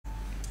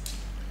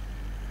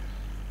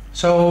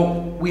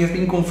So we have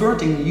been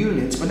converting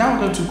units, but now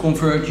we're going to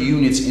convert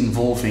units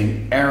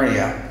involving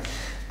area.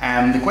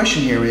 And the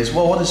question here is,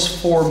 well, what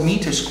is 4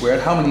 meters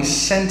squared? How many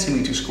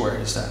centimeters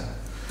squared is that?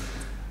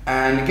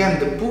 And again,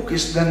 the book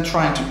is then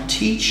trying to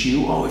teach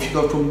you, oh, if you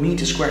go from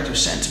meter squared to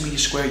centimeter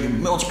squared, you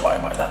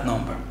multiply by that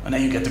number, and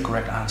then you get the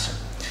correct answer.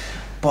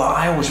 But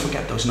I always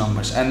forget those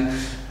numbers, and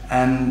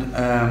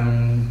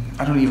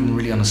I don't even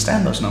really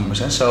understand those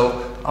numbers,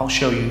 so I'll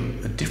show you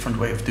a different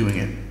way of doing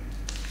it.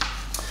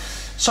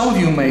 Some of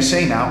you may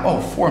say now,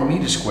 oh, 4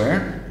 meters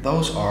squared,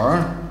 those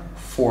are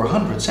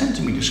 400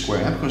 centimeters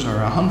squared, because there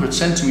are 100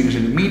 centimeters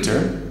in a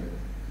meter,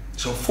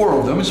 so 4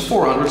 of them is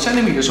 400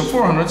 centimeters, so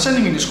 400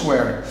 centimeters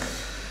squared.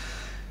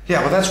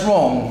 Yeah, but that's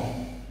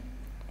wrong.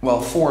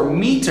 Well, 4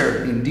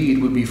 meter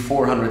indeed would be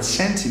 400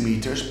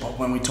 centimeters, but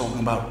when we're talking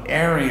about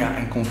area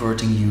and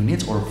converting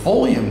units, or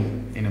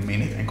volume in a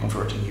minute and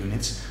converting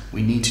units,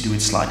 we need to do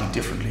it slightly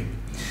differently.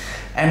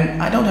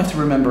 And I don't have to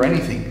remember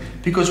anything,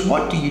 because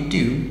what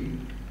do?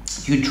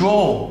 You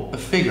draw a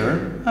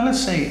figure, and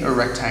let's say a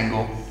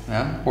rectangle,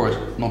 yeah? Or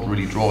not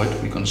really draw it,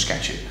 we're going to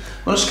sketch it.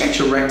 We're going to sketch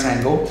a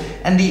rectangle,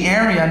 and the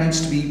area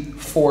needs to be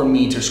 4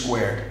 meters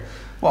squared.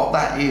 Well,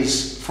 that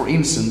is, for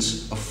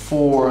instance, a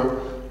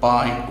 4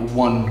 by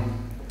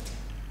 1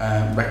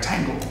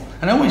 rectangle.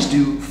 And I always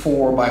do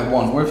 4 by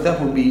 1, or if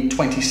that would be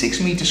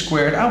 26 meters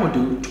squared, I would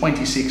do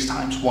 26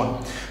 times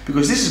 1,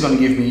 because this is going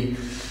to give me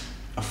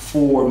a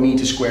 4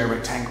 meter square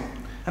rectangle.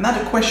 And now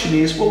the question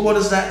is, well, what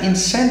is that in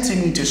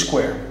centimeters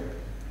squared?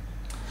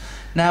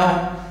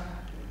 Now,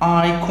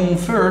 I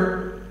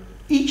convert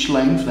each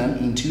length then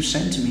into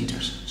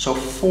centimeters. So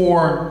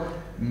 4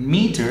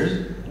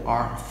 meters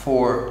are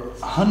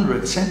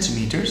 400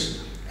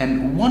 centimeters,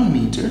 and 1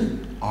 meter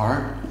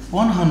are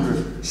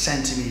 100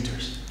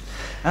 centimeters.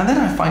 And then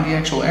I find the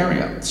actual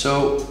area.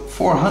 So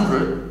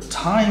 400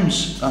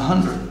 times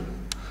 100,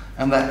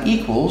 and that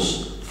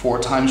equals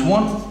 4 times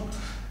 1,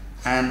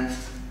 and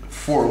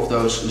 4 of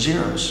those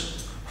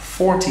zeros.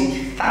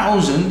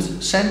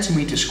 40,000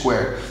 centimeters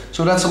squared.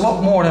 So that's a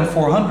lot more than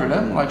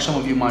 400, like some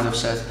of you might have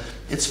said.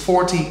 It's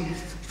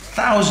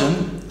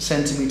 40,000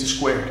 centimeters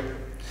squared.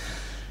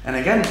 And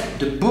again,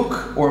 the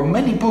book, or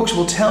many books,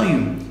 will tell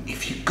you,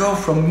 if you go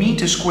from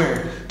meter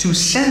squared to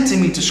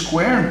centimeter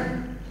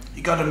squared,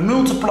 you got to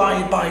multiply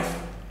it by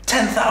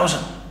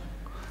 10,000.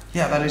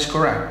 Yeah, that is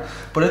correct.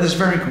 But it is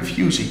very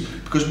confusing,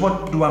 because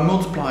what do I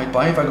multiply it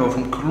by if I go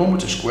from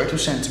kilometer squared to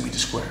centimeter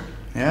squared?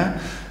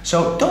 Yeah?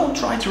 So don't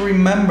try to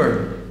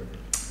remember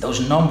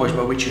those numbers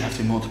by which you have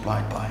to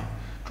multiply it by.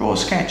 Draw a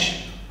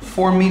sketch.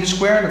 4 meters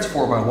squared, that's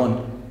 4 by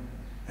 1.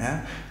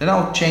 Yeah? Then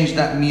I'll change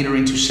that meter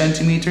into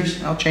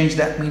centimeters, I'll change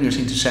that meters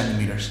into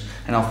centimeters,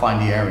 and I'll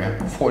find the area,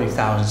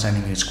 40,000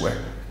 centimeters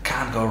squared.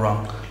 Can't go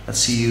wrong. Let's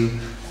see you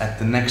at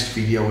the next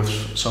video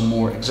with some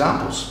more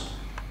examples.